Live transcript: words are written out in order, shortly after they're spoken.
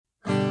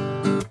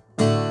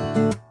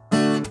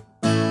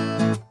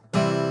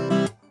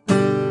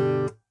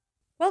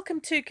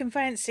Welcome to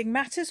Conveyancing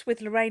Matters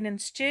with Lorraine and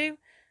Stu.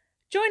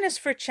 Join us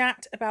for a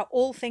chat about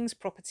all things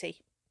property.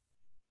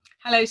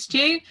 Hello,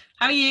 Stu.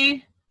 How are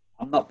you?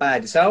 I'm not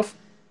bad. Yourself?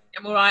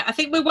 I'm all right. I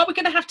think what we're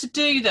going to have to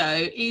do,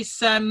 though, is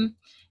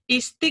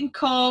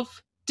think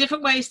of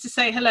different ways to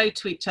say hello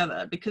to each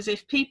other, because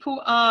if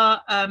people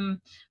are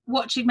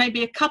watching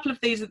maybe a couple of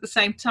these at the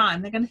same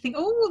time, they're going to think,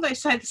 oh, they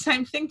say the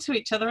same thing to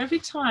each other every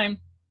time.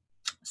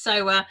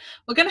 So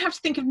we're going to have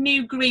to think of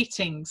new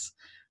greetings,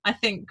 I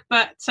think.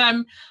 But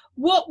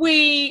what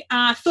we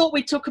thought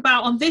we'd talk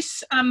about on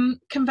this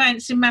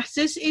Conveyancing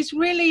Matters is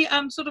really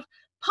sort of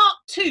part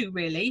two,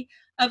 really,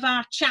 of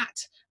our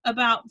chat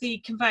about the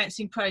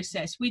conveyancing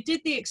process. We did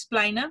the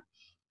explainer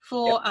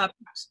for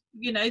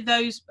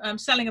those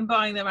selling and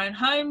buying their own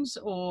homes,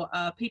 or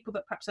people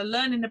that perhaps are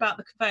learning about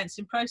the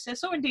conveyancing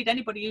process, or indeed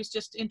anybody who's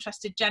just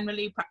interested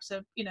generally, perhaps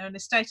an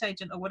estate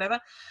agent or whatever.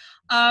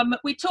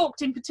 We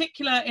talked in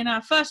particular in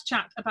our first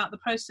chat about the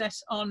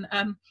process on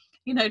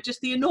just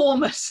the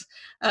enormous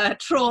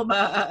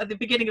trauma at the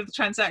beginning of the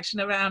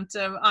transaction around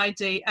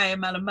ID,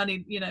 AML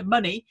and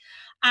money.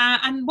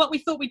 And what we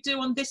thought we'd do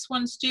on this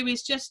one, Stu,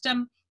 is just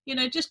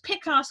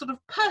pick our sort of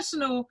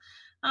personal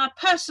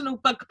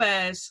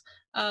bugbears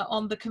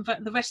on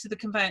the rest of the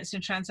conveyancing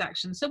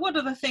transaction. So what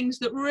are the things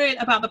that really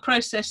about the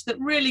process that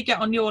really get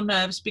on your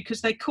nerves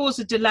because they cause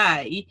a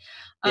delay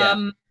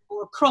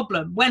or a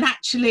problem, when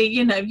actually,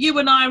 you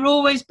and I are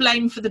always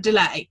blamed for the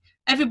delay.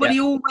 Everybody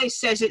always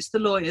says it's the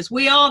lawyers.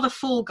 We are the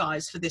fall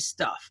guys for this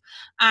stuff.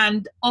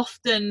 And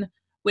often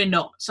we're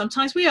not.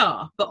 Sometimes we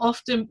are, but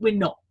often we're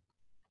not.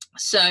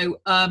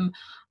 So I'm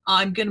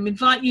going to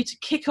invite you to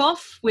kick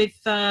off with,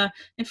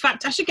 in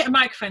fact, I should get a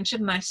microphone,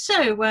 shouldn't I?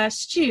 So,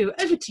 Stu,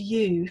 over to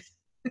you.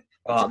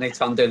 Oh, I need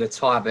to undo the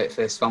tie bit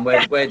for this one.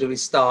 Where do we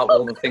start with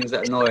all the things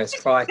that annoy us?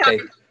 Crikey.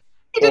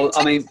 Well,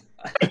 I mean...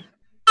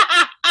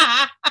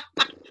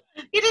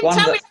 You didn't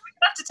tell me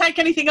you have to take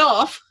anything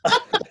off.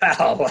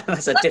 Well,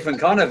 that's a different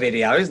kind of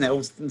video, isn't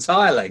it?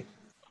 Entirely.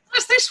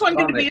 Is this one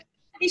going to be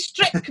any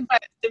strict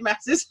conveyancing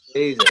matters?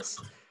 Jesus.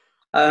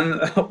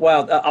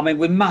 Well, I mean,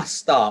 we must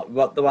start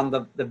with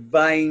the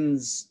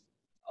veins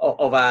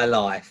of our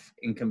life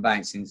in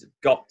conveyancing has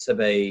got to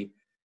be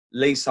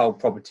leasehold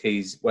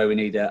properties where we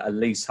need a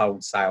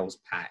leasehold sales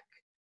pack.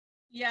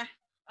 Yeah,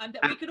 and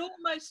we could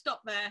almost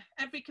stop there.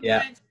 Every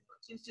conveyancing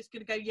is just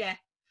going to go,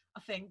 I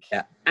think.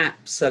 Yeah,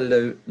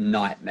 absolute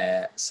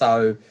nightmare.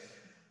 So,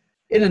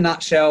 in a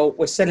nutshell,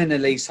 we're selling a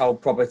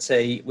leasehold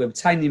property. We're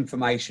obtaining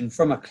information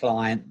from a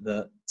client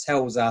that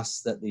tells us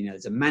that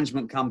there's a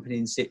management company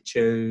in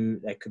situ.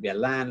 There could be a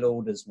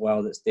landlord as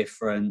well that's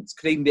different.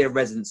 Could even be a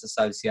residents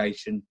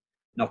association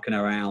knocking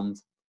around.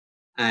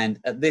 And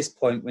at this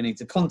point, we need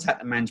to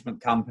contact the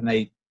management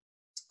company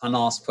and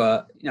ask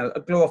for a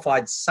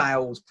glorified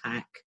sales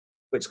pack,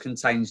 which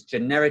contains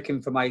generic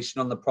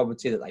information on the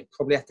property that they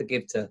probably have to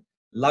give to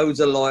loads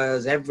of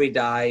lawyers every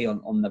day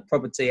on the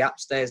property,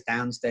 upstairs,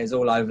 downstairs,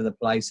 all over the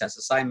place. That's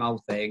the same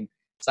old thing,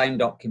 same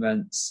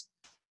documents.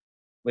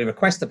 We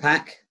request a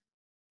pack,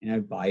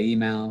 by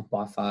email,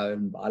 by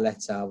phone, by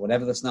letter,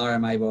 whatever the scenario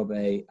may well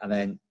be, and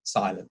then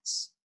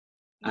silence.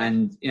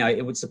 And,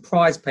 it would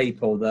surprise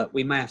people that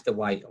we may have to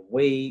wait a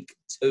week,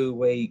 2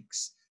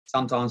 weeks,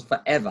 sometimes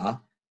forever,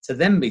 to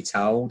then be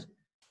told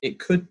it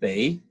could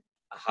be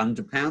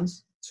 £100,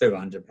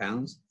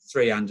 £200,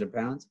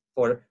 £300,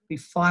 or it'd be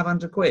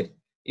 £500.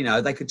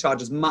 They could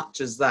charge as much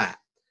as that.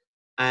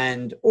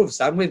 And all of a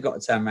sudden, we've got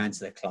to turn around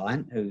to the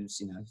client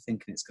who's,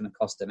 thinking it's going to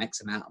cost them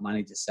X amount of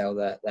money to sell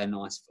their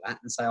nice flat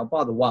and say, oh,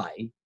 by the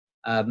way,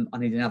 I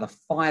need another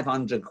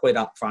 £500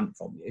 up front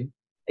from you,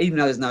 even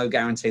though there's no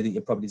guarantee that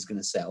your property's going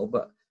to sell.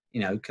 But,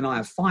 can I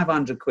have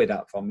 £500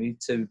 up from you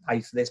to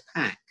pay for this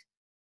pack?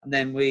 And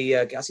then we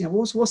get,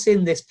 what's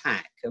in this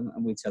pack? And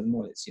we tell them,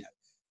 well, it's,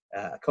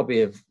 a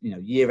copy of,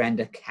 year-end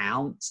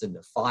accounts and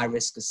the fire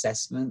risk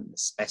assessment, the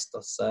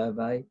asbestos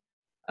survey,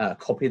 a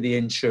copy of the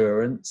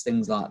insurance,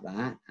 things like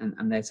that.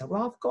 And they say,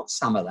 well, I've got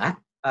some of that.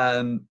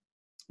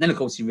 Then, of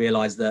course, you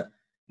realise that,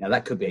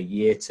 that could be a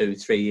year, 2,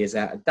 3 years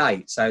out of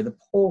date. So the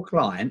poor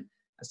client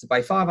has to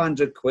pay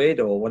 £500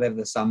 or whatever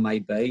the sum may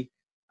be,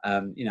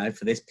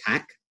 for this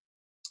pack.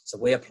 So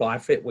we apply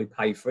for it, we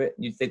pay for it,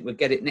 and you'd think we'd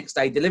get it next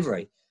day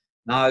delivery.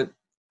 No,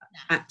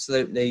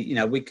 absolutely.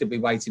 We could be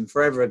waiting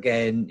forever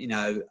again.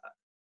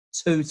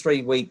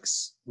 2-3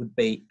 weeks would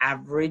be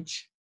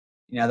average.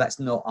 That's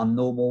not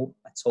unnormal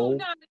at all.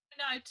 No.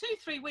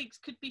 2-3 weeks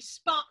could be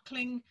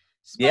sparkling,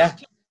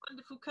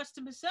 wonderful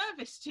customer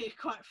service to you,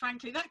 quite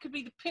frankly. That could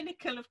be the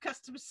pinnacle of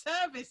customer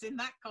service in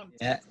that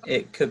context. Yeah,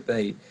 it could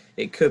be.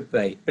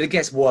 But it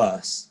gets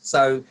worse.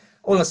 So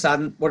all of a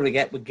sudden, what do we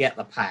get? We get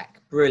the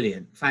pack.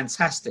 Brilliant.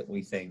 Fantastic,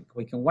 we think.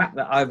 We can whack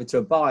that over to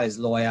a buyer's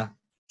lawyer.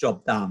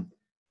 Job done.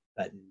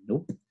 But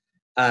nope.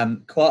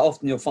 Quite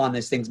often you'll find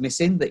there's things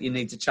missing that you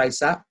need to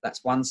chase up.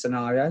 That's one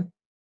scenario.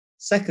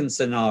 Second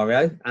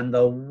scenario, and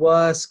the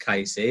worst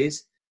case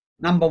is,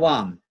 number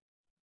 1,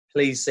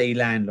 please see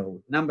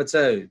landlord. Number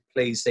 2,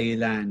 please see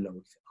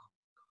landlord.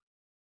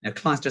 Now,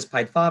 clients just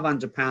paid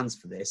 £500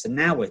 for this, and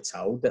now we're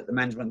told that the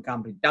management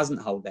company doesn't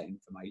hold that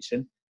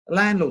information The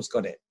landlord's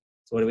got it.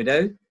 So what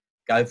do?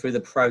 Go through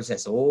the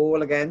process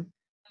all again,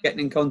 getting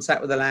in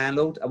contact with the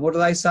landlord. And what do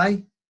they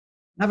say?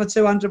 Another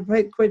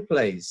 200 quid,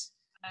 please.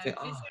 I think,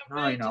 no,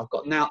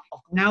 I've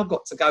now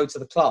got to go to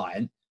the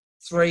client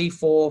 3,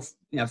 4,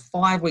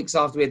 5 weeks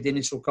after we had the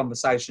initial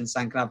conversation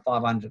saying, can I have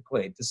 500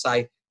 quid, to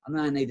say, I'm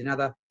going to need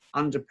another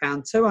 £100,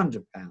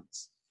 £200.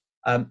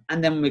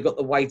 And then we got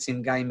the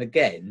waiting game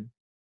again.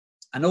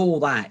 And all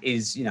that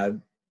is,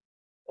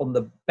 on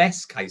the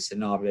best case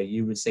scenario,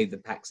 you receive the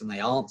packs and they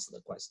answer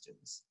the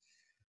questions.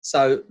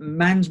 So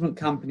management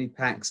company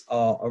packs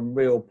are a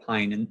real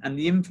pain. And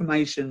the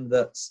information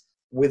that's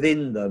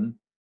within them,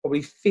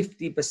 probably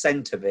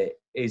 50% of it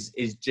is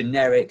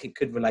generic. It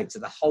could relate to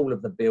the whole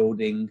of the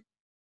building.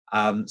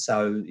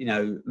 So,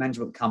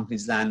 management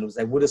companies, landlords,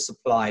 they would have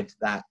supplied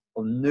that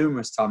on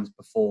numerous times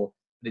before,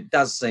 but it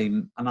does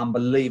seem an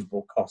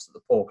unbelievable cost that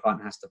the poor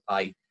client has to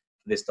pay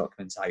for this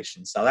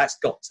documentation. So that's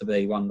got to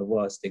be one of the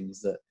worst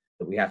things that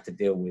we have to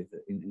deal with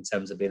in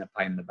terms of being a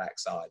pain in the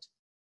backside.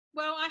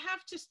 Well, I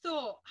have just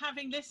thought,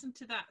 having listened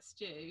to that,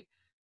 Stu,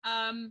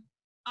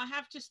 I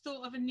have just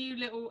thought of a new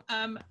little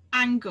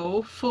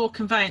angle for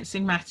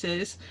conveyancing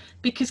matters,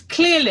 because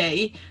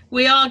clearly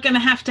we are going to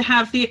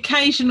have the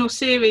occasional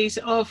series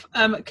of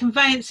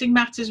conveyancing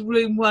matters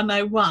room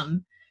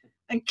 101.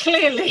 And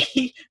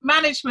clearly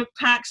management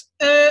packs,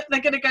 they're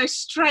going to go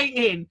straight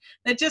in.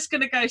 They're just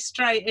going to go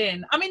straight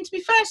in. I mean, to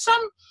be fair,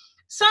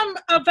 some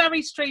are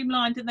very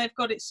streamlined and they've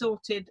got it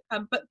sorted,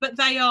 but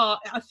they are,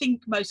 I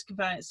think most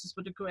conveyancers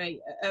would agree,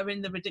 are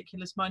in the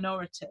ridiculous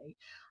minority.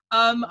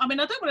 I mean,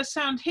 I don't want to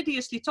sound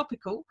hideously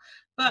topical,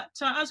 but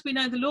as we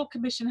know, the Law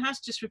Commission has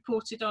just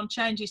reported on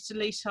changes to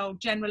leasehold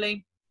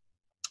generally.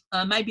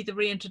 Maybe the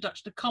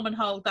reintroduction of common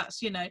hold,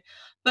 that's,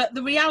 but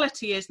the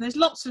reality is, and there's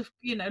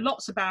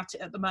lots about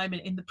it at the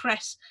moment in the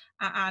press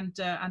and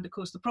of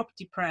course the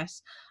property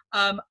press.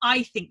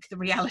 I think the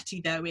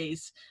reality though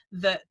is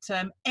that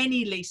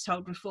any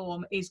leasehold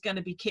reform is going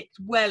to be kicked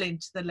well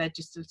into the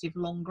legislative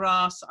long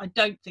grass. I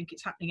don't think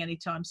it's happening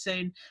anytime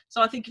soon.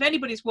 So I think if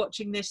anybody's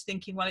watching this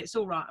thinking, well, it's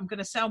all right, I'm going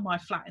to sell my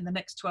flat in the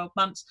next 12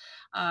 months,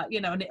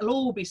 and it'll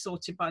all be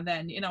sorted by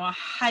then. I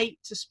hate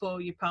to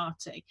spoil your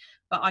party,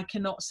 but I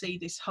cannot see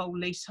this whole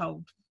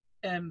leasehold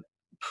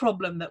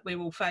problem that we're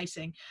all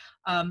facing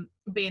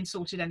being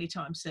sorted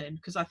anytime soon,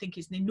 because I think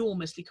it's an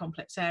enormously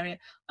complex area.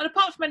 And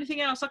apart from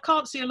anything else, I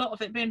can't see a lot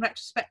of it being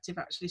retrospective,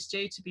 actually,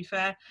 Stu, to be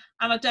fair.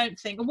 And I don't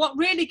think, and what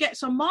really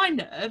gets on my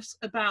nerves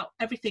about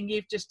everything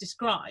you've just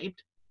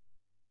described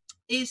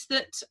is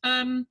that,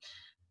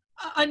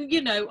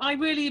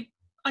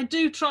 I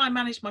do try and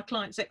manage my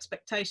clients'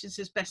 expectations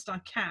as best I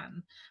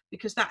can,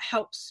 because that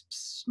helps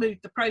smooth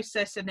the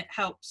process and it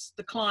helps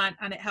the client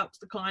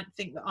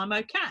think that I'm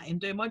okay and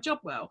doing my job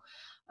well,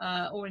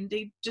 or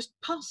indeed just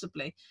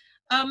passably.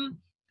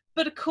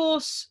 But of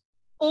course,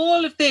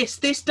 all of this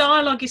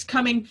dialogue is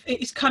coming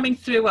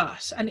through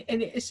us,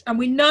 and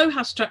we know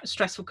how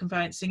stressful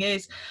conveyancing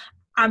is,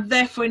 and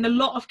therefore in a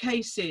lot of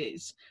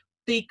cases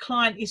the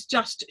client is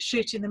just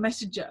shooting the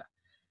messenger,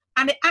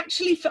 and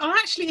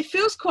it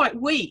feels quite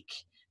weak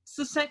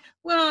to say,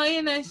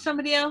 well,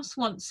 somebody else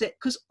wants it,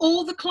 because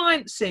all the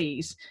client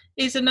sees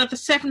is another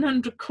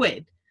 700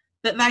 quid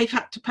that they've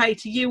had to pay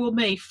to you or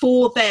me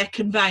for their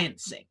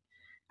conveyancing.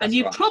 And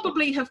you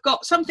probably have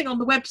got something on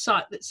the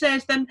website that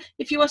says, then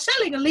if you are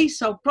selling a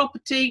leasehold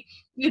property,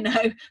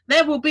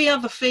 there will be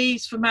other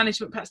fees for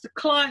management packs. The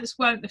clients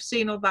won't have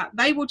seen all that.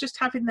 They will just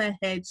have in their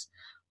heads,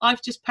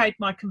 I've just paid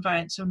my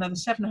conveyancer another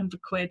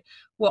 700 quid.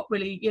 What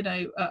really,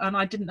 and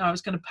I didn't know I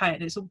was going to pay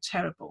it. It's all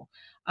terrible.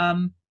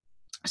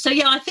 So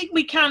yeah, I think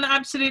we can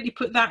absolutely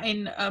put that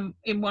in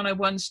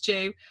 101,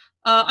 Stu.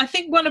 I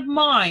think one of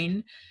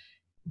mine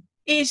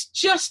is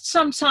just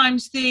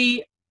sometimes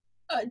the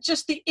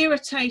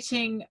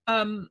irritating,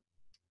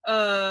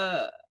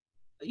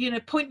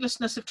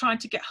 pointlessness of trying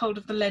to get hold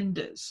of the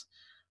lenders.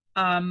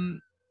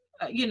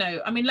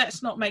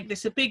 Let's not make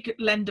this a big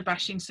lender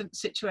bashing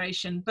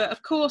situation, but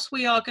of course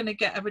we are going to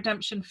get a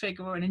redemption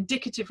figure or an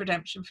indicative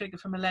redemption figure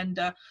from a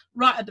lender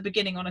right at the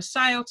beginning on a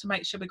sale to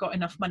make sure we've got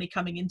enough money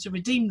coming in to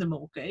redeem the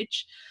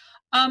mortgage.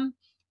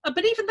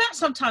 But even that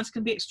sometimes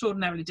can be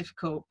extraordinarily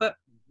difficult. But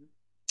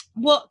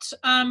what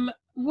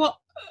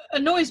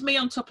annoys me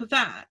on top of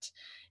that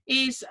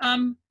is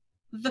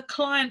the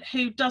client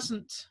who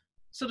doesn't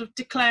sort of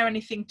declare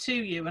anything to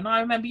you. And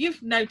I remember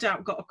you've no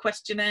doubt got a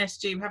questionnaire,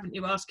 Stu, haven't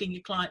you, asking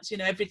your clients,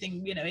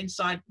 everything,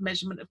 inside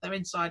measurement of their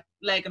inside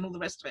leg and all the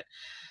rest of it.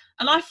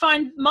 And I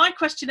find my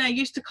questionnaire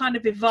used to kind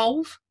of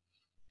evolve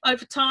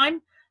over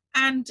time.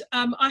 And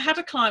I had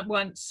a client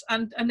once,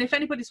 and if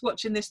anybody's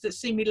watching this that's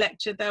seen me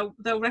lecture,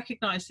 they'll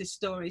recognise this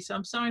story. So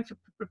I'm sorry for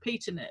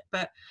repeating it,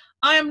 but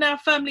I am now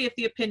firmly of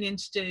the opinion,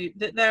 Stu,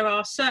 that there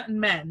are certain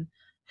men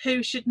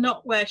who should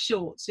not wear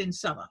shorts in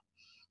summer.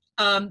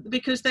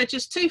 Because they're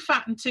just too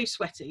fat and too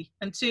sweaty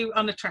and too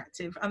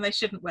unattractive, and they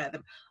shouldn't wear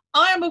them.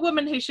 I am a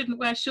woman who shouldn't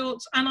wear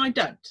shorts, and I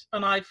don't.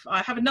 And I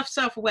have enough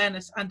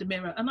self-awareness and a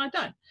mirror, and I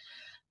don't.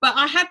 But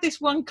I had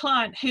this one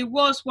client who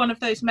was one of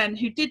those men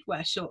who did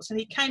wear shorts, and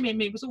he came in,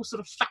 he was all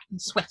sort of fat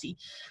and sweaty.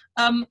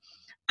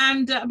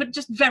 and but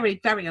just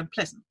very, very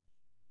unpleasant.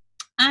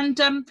 And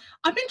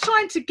I've been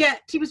trying to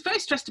get, he was very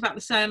stressed about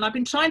the sale, and I've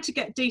been trying to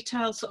get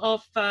details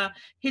of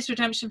his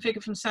redemption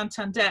figure from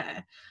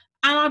Santander,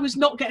 and I was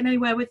not getting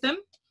anywhere with them.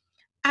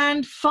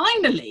 And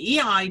finally,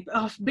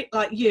 a bit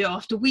like you,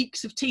 after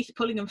weeks of teeth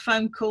pulling and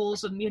phone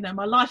calls and,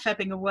 my life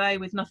ebbing away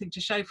with nothing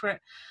to show for it,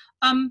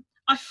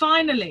 I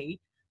finally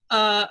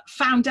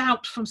found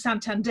out from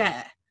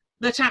Santander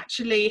that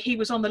actually he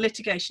was on the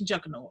litigation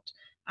juggernaut,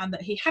 and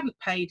that he hadn't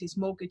paid his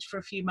mortgage for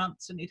a few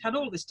months, and he'd had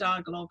all this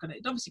dialogue, and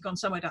it'd obviously gone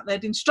somewhere down.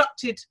 They'd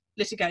instructed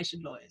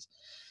litigation lawyers.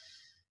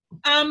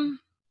 And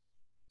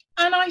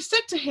I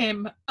said to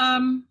him,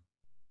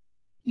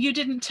 you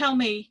didn't tell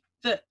me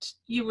that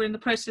you were in the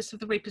process of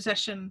the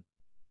repossession,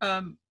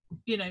 in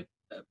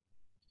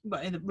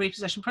the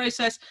repossession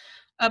process.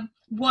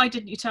 Why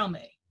didn't you tell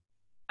me?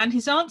 And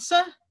his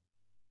answer,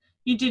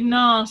 you didn't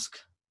ask.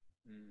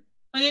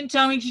 I didn't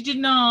tell me because you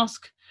didn't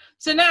ask.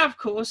 So now, of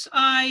course,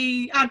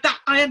 I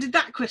added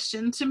that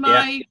question to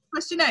my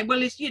questionnaire.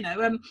 Well, is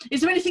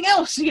there anything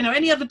else,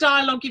 any other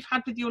dialogue you've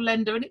had with your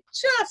lender? And it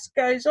just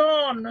goes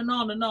on and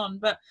on and on.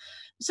 But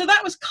so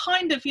that was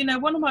kind of,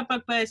 one of my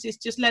bugbears is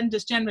just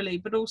lenders generally,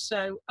 but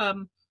also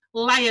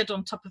layered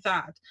on top of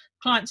that,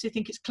 clients who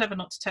think it's clever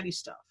not to tell you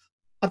stuff.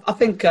 I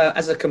think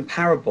as a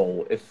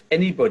comparable, if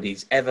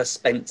anybody's ever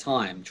spent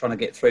time trying to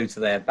get through to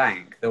their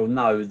bank, they'll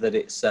know that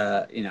it's,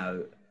 a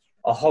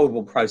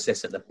horrible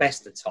process at the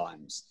best of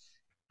times.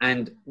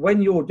 And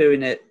when you're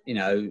doing it,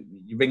 you're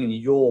ringing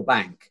your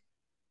bank,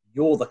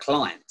 you're the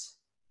client.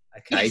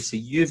 Okay, yes. So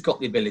you've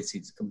got the ability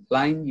to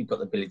complain, you've got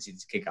the ability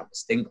to kick up a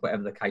stink,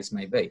 whatever the case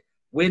may be.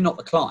 We're not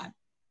the client.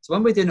 So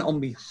when we're doing it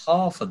on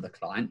behalf of the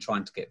client,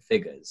 trying to get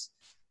figures,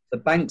 the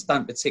banks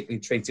don't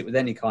particularly treat it with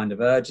any kind of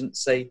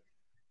urgency.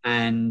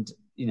 And,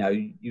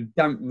 you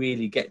don't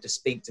really get to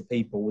speak to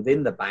people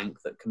within the bank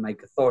that can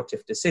make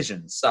authoritative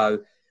decisions. So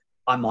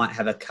I might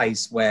have a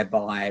case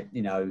whereby,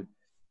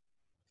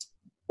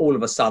 all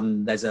of a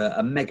sudden there's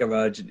a mega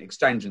urgent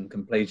exchange and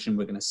completion.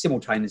 We're going to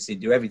simultaneously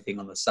do everything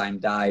on the same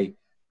day,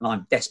 and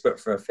I'm desperate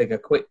for a figure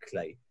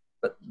quickly.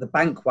 But the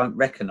bank won't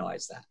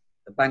recognise that.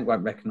 The bank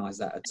won't recognise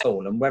that at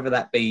all. And whether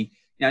that be,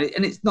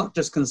 and it's not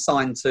just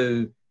consigned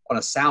to on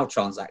a sale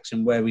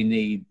transaction where we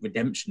need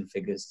redemption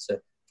figures to,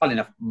 funnily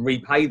enough,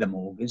 repay the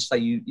mortgage. So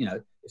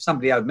if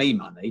somebody owed me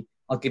money,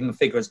 I'll give them a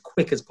figure as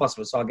quick as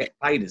possible so I get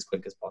paid as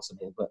quick as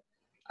possible. But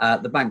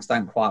the banks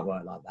don't quite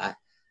work like that.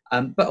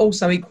 But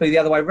also equally the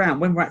other way around,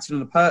 when we're acting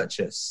on a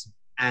purchase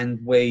and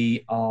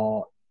we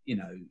are,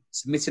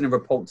 submitting a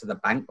report to the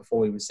bank before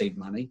we receive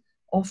money,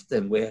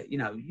 often we're,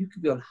 you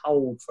could be on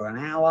hold for an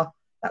hour.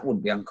 That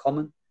wouldn't be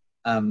uncommon.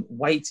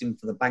 Waiting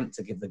for the bank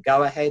to give the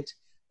go ahead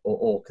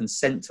or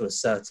consent to a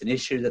certain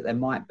issue that there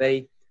might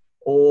be,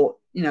 or,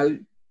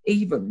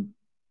 even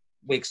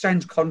we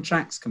exchange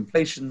contracts,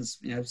 completions,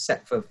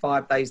 set for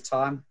 5 days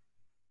time.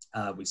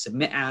 We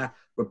submit our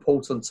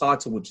report on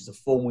title, which is a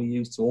form we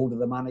use to order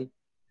the money.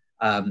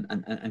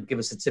 And give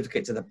a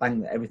certificate to the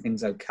bank that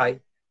everything's okay.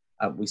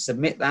 We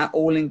submit that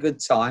all in good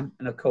time.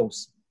 And of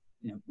course,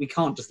 we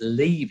can't just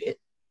leave it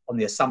on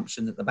the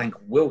assumption that the bank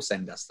will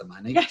send us the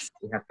money. Yes.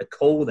 We have to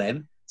call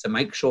them to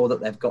make sure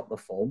that they've got the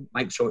form,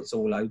 make sure it's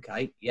all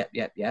okay. Yep.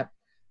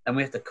 Then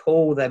we have to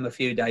call them a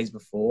few days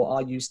before.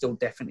 Are you still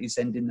definitely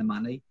sending the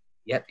money?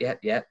 Yep.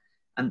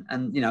 And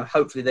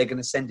hopefully they're going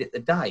to send it the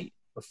day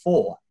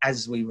before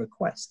as we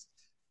request.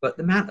 But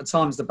the amount of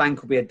times the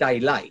bank will be a day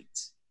late,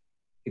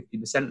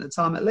 50% of the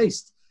time at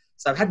least.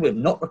 So had we have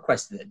not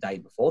requested it a day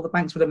before, the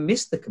banks would have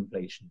missed the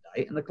completion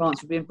date and the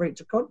clients would be in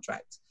breach of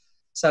contract.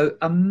 So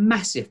a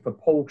massive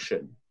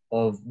proportion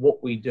of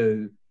what we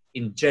do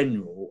in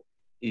general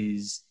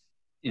is,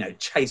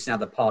 chasing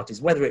other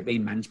parties, whether it be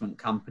management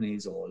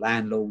companies or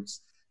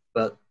landlords.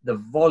 But the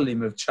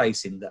volume of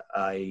chasing that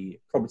a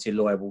property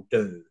lawyer will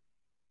do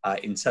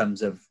in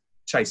terms of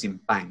chasing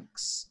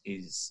banks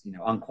is,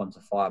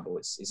 unquantifiable.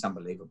 It's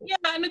unbelievable. Yeah,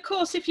 and of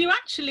course, if you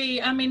actually,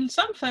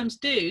 some firms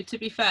do, to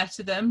be fair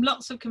to them,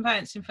 lots of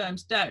conveyancing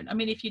firms don't.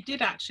 If you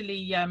did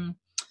actually,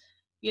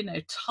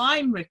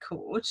 time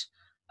record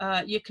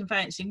your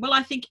conveyancing, well,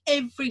 I think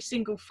every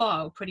single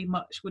file pretty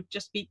much would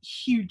just be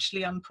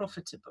hugely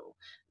unprofitable.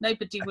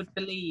 Nobody would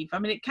believe.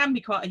 It can be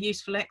quite a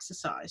useful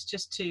exercise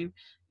just to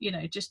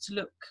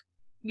look,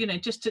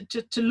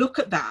 to look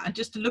at that and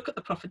just to look at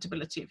the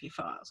profitability of your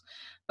files.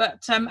 But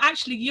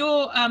actually,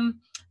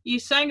 you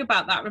saying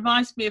about that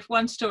reminds me of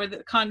one story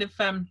that kind of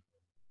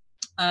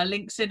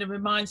links in and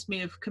reminds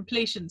me of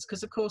completions,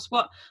 because of course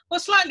what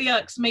slightly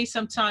irks me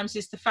sometimes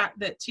is the fact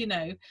that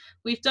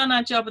we've done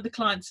our job and the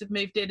clients have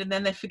moved in and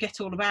then they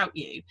forget all about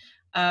you.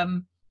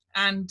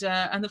 And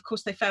of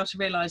course they fail to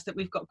realise that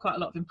we've got quite a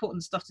lot of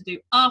important stuff to do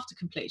after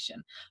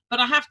completion. But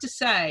I have to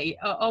say,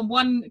 on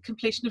one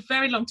completion a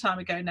very long time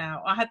ago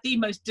now, I had the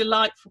most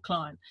delightful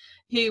client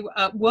who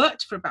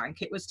worked for a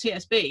bank. It was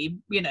TSB,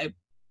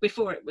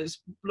 before it was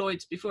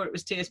Lloyds, before it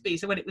was TSB,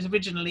 so when it was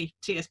originally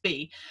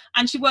TSB,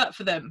 and she worked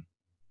for them.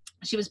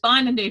 She was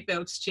buying a new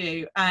build,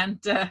 Stu, and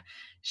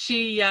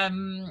she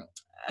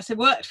as I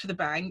worked for the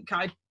bank,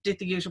 I did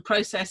the usual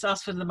process,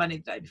 asked for the money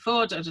the day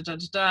before,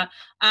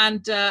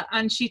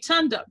 and she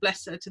turned up,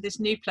 bless her, to this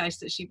new place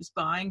that she was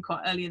buying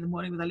quite early in the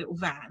morning with a little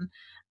van,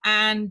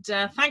 and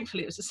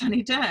thankfully it was a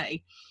sunny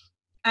day.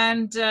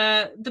 And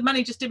the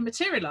money just didn't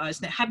materialise,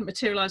 and it hadn't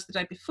materialised the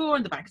day before,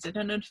 and the bank said,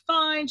 no,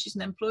 fine, she's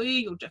an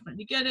employee, you'll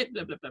definitely get it,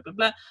 blah, blah, blah, blah,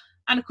 blah.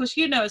 And of course,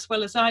 you know as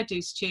well as I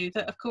do, Stu,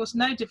 that of course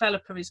no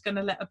developer is going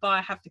to let a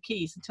buyer have the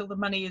keys until the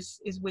money is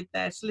with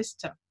their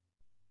solicitor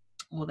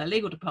or their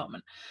legal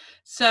department.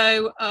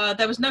 So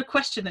there was no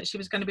question that she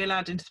was going to be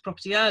allowed into the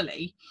property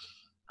early.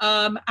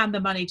 And the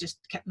money just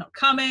kept not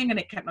coming, and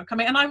it kept not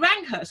coming. And I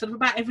rang her sort of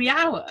about every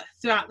hour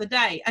throughout the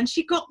day, and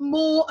she got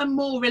more and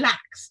more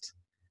relaxed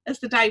as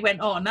the day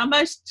went on. Now,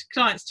 most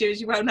clients, Stu, as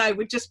you well know,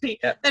 would just be,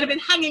 they'd have been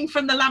hanging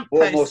from the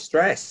lamppost. More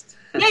stressed.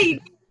 Yeah,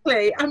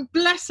 exactly. And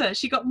bless her,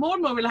 she got more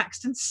and more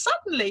relaxed, and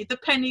suddenly the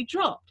penny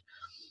dropped.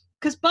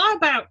 Because by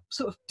about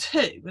sort of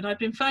 2, and I'd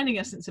been phoning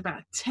her since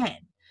about 10,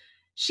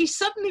 she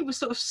suddenly was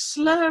sort of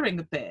slurring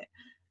a bit.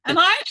 And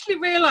I actually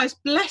realised,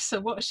 bless her,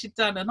 what she'd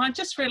done. And I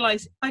just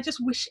realised, I just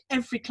wish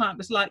every client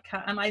was like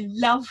her, and I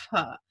love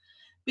her.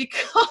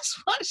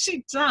 Because what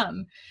she'd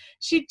done,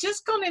 she'd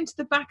just gone into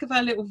the back of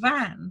her little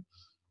van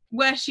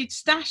where she'd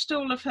stashed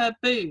all of her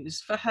booze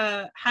for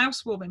her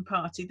housewarming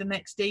party the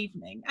next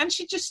evening, and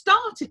she just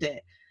started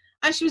it.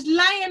 And she was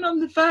laying on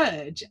the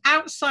verge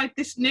outside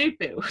this new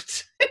build,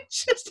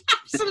 just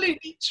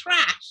absolutely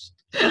trashed.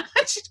 And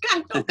she'd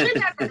go, I'm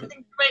doing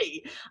everything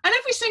great. And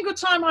every single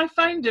time I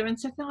phoned her and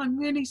said, no, I'm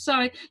really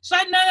sorry, she's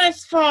like, no,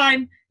 it's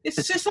fine.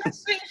 It's just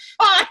absolutely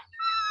fine.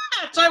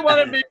 I don't want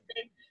to move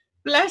in.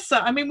 Bless her.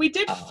 I mean, we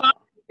did finally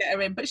get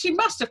her in, but she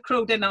must have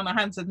crawled in on her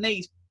hands and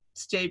knees,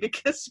 Stu,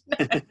 because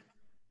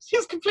she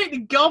was completely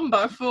gone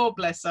by 4,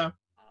 bless her.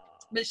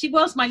 But she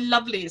was my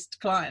loveliest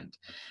client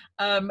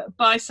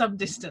by some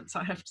distance,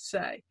 I have to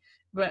say.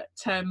 But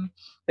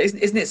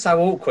isn't it so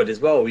awkward as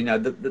well? You know,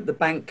 the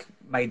bank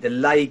may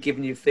delay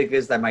giving you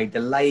figures, they may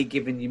delay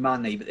giving you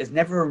money, but there's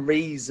never a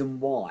reason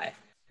why.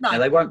 No. You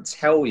know, they won't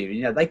tell you.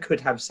 You know, they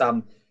could have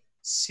some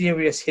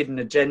serious hidden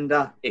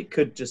agenda. It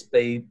could just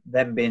be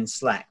them being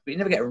slack, but you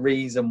never get a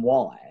reason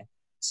why.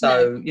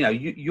 So, you know,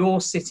 you're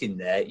sitting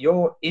there,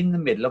 you're in the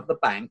middle of the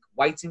bank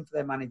waiting for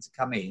their money to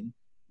come in.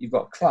 You've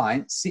got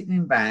clients sitting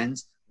in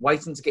vans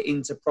waiting to get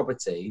into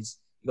properties.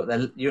 You've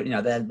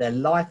got their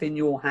life in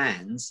your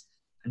hands,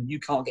 and you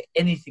can't get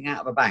anything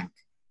out of a bank.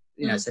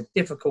 You know, it's a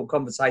difficult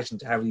conversation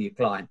to have with your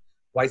client,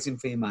 waiting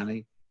for your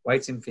money,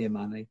 waiting for your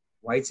money,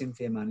 waiting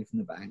for your money from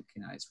the bank.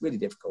 You know, it's really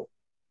difficult.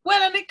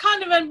 Well, and it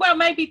kind of, well,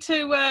 maybe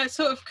to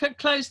sort of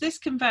close this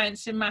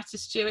conveyancing matter,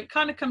 Stu, it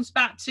kind of comes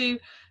back to,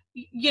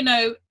 you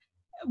know,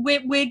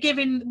 we're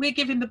giving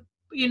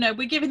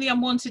the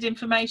unwanted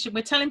information.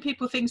 We're telling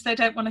people things they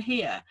don't want to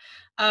hear,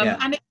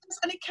 and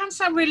it can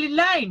sound really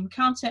lame,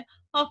 can't it?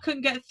 I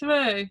couldn't get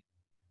through.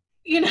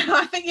 You know,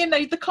 I think, you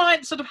know, the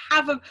clients sort of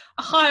have a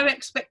higher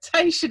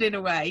expectation in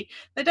a way.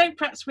 They don't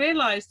perhaps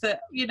realise that,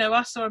 you know,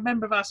 us or a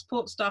member of our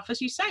support staff,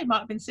 as you say, might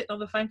have been sitting on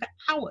the phone for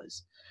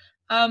hours.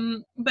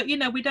 But, you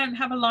know, we don't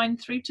have a line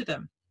through to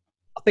them.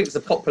 I think it's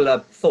a popular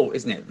thought,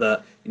 isn't it,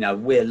 that, you know,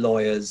 we're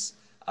lawyers,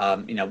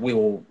 you know, we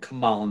will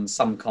command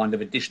some kind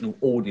of additional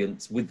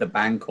audience with the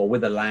bank or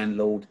with a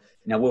landlord.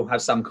 You know, we'll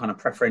have some kind of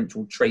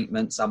preferential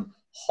treatment, some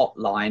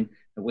hotline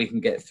that we can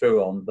get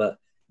through on. But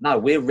no,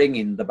 we're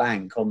ringing the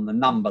bank on the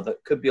number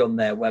that could be on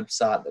their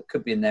website, that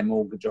could be in their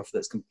mortgage offer,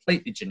 that's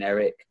completely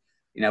generic.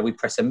 You know, we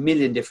press a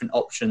million different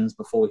options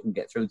before we can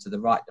get through to the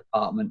right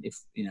department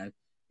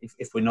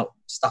if we're not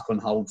stuck on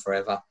hold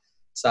forever.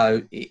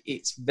 So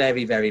it's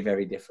very, very,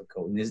 very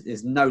difficult. And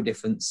there's no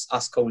difference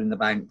us calling the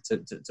bank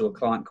to a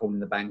client calling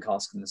the bank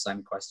asking the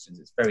same questions.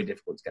 It's very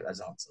difficult to get those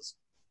answers.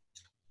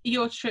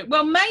 You're true.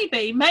 Well,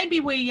 maybe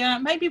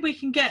we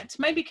can get,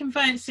 maybe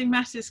Conveyancing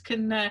Matters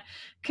can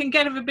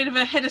get a bit of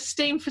a head of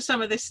steam for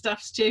some of this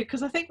stuff, Stu,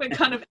 because I think we're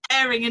kind of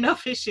airing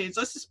enough issues.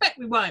 I suspect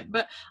we won't,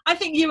 but I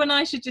think you and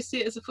I should just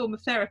see it as a form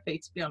of therapy,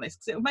 to be honest,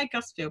 because it'll make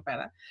us feel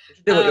better. We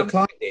should do what your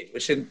client did.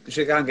 We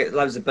should go and get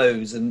loads of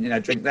booze and, you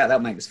know, drink that.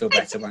 That'll make us feel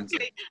better, won't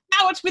it?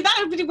 Now it's with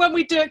that when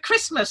we do at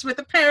Christmas with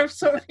a pair of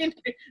sort of, you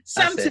know,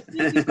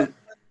 Santa.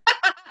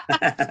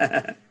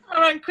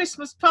 Our own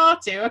Christmas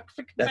party or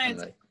for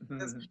conveyancing.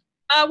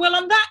 Well,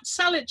 on that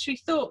salutary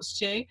thought,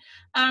 Stu,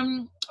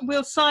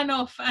 we'll sign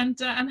off and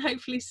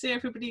hopefully see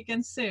everybody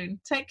again soon.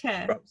 Take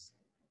care. Props.